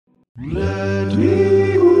Let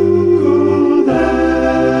me Google that.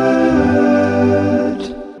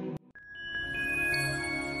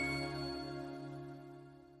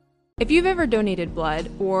 If you've ever donated blood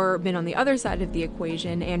or been on the other side of the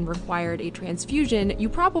equation and required a transfusion, you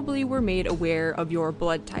probably were made aware of your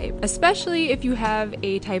blood type, especially if you have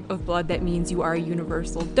a type of blood that means you are a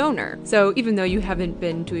universal donor. So even though you haven't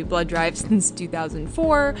been to a blood drive since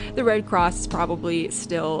 2004, the Red Cross is probably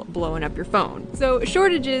still blowing up your phone. So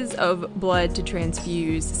shortages of blood to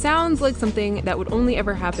transfuse sounds like something that would only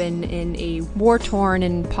ever happen in a war-torn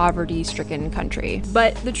and poverty-stricken country.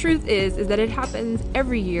 But the truth is that it happens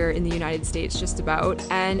every year in the United States just about,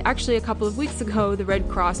 and actually a couple of weeks ago the Red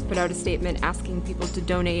Cross put out a statement asking people to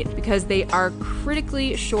donate because they are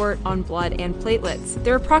critically short on blood and platelets.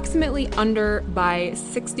 They're approximately under by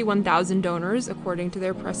 61,000 donors according to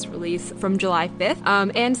their press release from July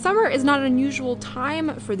 5th, and summer is not an unusual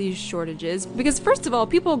time for these shortages because first of all,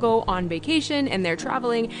 people go on vacation and they're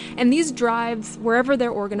traveling, and these drives, wherever they're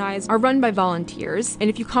organized, are run by volunteers, and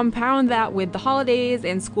if you compound that with the holidays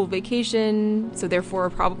and school vacation, so therefore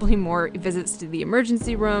probably more visits to the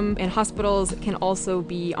emergency room, and hospitals can also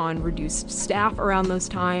be on reduced staff around those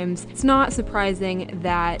times, it's not surprising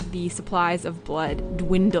that the supplies of blood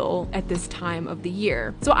dwindle at this time of the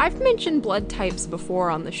year. So I've mentioned blood types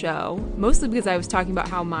before on the show, mostly because I was talking about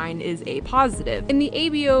how mine is A positive. In the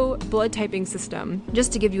ABO blood typing system,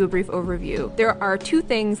 just to give you a brief overview, there are two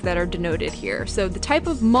things that are denoted here. So the type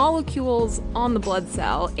of molecules on the blood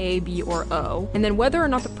cell, A, B, or O, and then whether or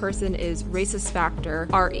not the person is rhesus factor,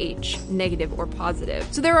 RH, negative or positive.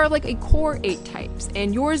 So there are like a core 8 types,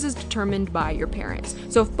 and yours is determined by your parents.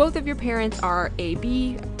 So if both of your parents are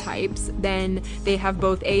AB types, then they have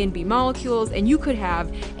both A and B molecules, and you could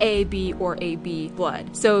have AB or AB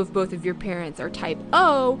blood. So if both of your parents are type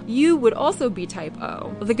O, you would also be type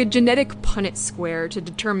O. Like a genetic Punnett square to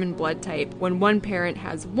determine blood type. When one parent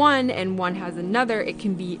has one and one has another, it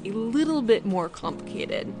can be a little bit more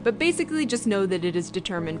complicated. But basically just know that it is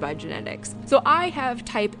determined by genetics. So I have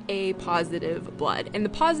type A positive blood, and the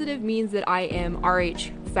positive means that I am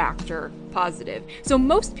Rh factor positive. So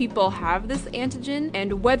most people have this antigen,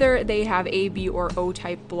 and whether they have AB or O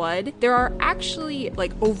type blood, there are actually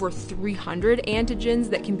like over 300 antigens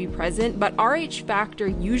that can be present, but Rh factor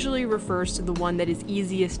usually refers to the one that is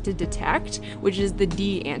easiest to detect, which is the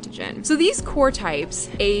D antigen. So these core types,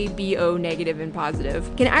 A, B, O, negative, and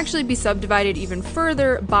positive, can actually be subdivided even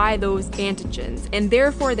further by those antigens, and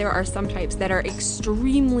therefore there are some types that are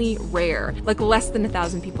extremely rare, like less than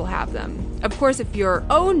 1,000 people have them. Of course, if you're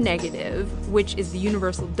O negative, which is the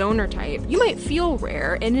universal donor type, you might feel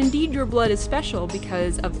rare, and indeed your blood is special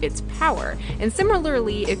because of its power. And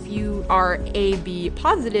similarly, if you are AB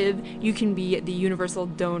positive, you can be the universal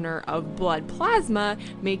donor of blood plasma,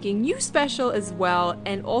 making you special as well,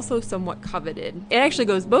 and also somewhat coveted. It actually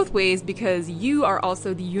goes both ways because you are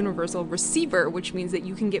also the universal receiver, which means that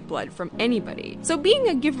you can get blood from anybody. So being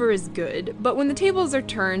a giver is good, but when the tables are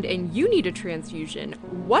turned and you need a transfusion,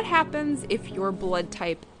 what happens if your blood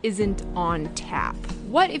type isn't on tap?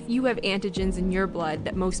 What if you have antigens in your blood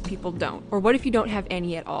that most people don't? Or what if you don't have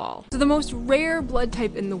any at all? So the most rare blood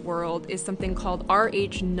type in the world is something called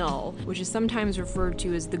Rh null, which is sometimes referred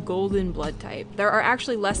to as the golden blood type. There are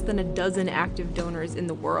actually less than a dozen active donors in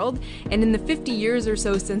the world, and in the 50 years or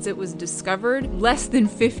so since it was discovered, less than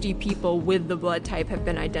 50 people with the blood type have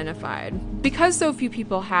been identified. Because so few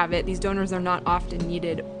people have it, these donors are not often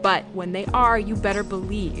needed, but when they are, you better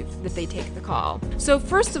believe that they take the call. So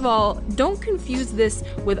first of all, don't confuse this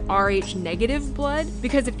with Rh negative blood,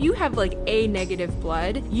 because if you have like A negative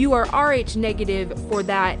blood, you are Rh negative for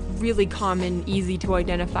that really common, easy to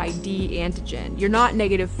identify D antigen. You're not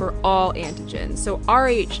negative for all antigens. So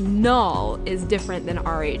Rh null is different than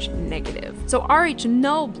Rh negative. So Rh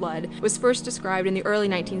null blood was first described in the early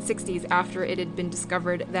 1960s after it had been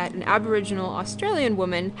discovered that an Aboriginal Australian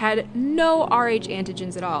woman had no Rh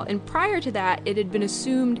antigens at all. And prior to that, it had been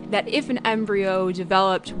assumed that if an embryo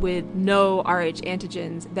developed with no Rh antigens,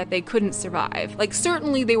 that they couldn't survive. Like,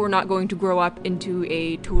 certainly they were not going to grow up into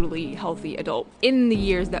a totally healthy adult. In the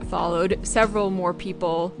years that followed, several more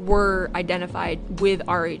people were identified with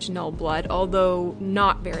Rh null blood, although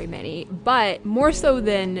not very many. But more so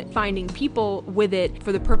than finding people with it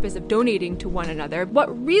for the purpose of donating to one another,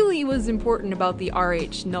 what really was important about the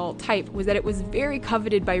Rh null type was that it was very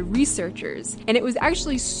coveted by researchers. And it was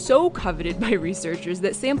actually so coveted by researchers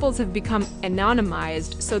that samples have become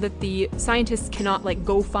anonymized so that the scientists cannot like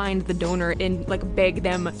go find the donor and like beg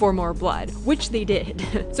them for more blood, which they did.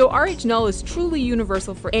 So Rh null is truly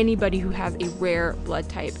universal for anybody who has a rare blood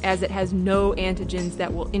type, as it has no antigens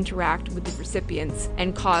that will interact with the recipients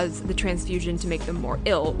and cause the transfusion to make them more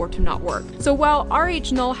ill or to not work. So while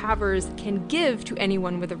Rh null havers can give to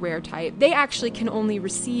anyone with a rare type, they actually can only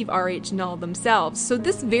receive Rh null themselves. So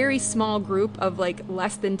this very small group of like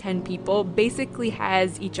less than 10 people basically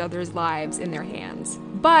has each other's lives in their hands.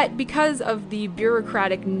 But because of the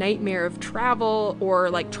bureaucratic nightmare of travel or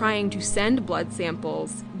like trying to send blood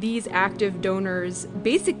samples, these active donors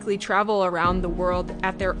basically travel around the world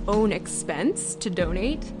at their own expense to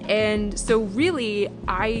donate. And so really,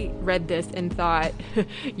 I read this and thought,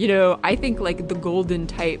 I think like the golden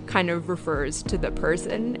type kind of refers to the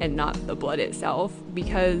person and not the blood itself.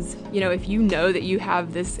 Because, if you know that you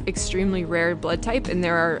have this extremely rare blood type and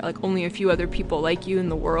there are like only a few other people like you in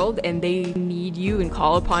the world and they need you and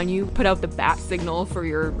call upon you, put out the bat signal for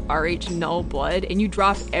your Rh null blood, and you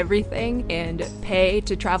drop everything and pay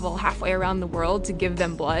to travel halfway around the world to give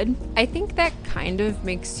them blood, I think that kind of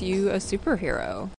makes you a superhero.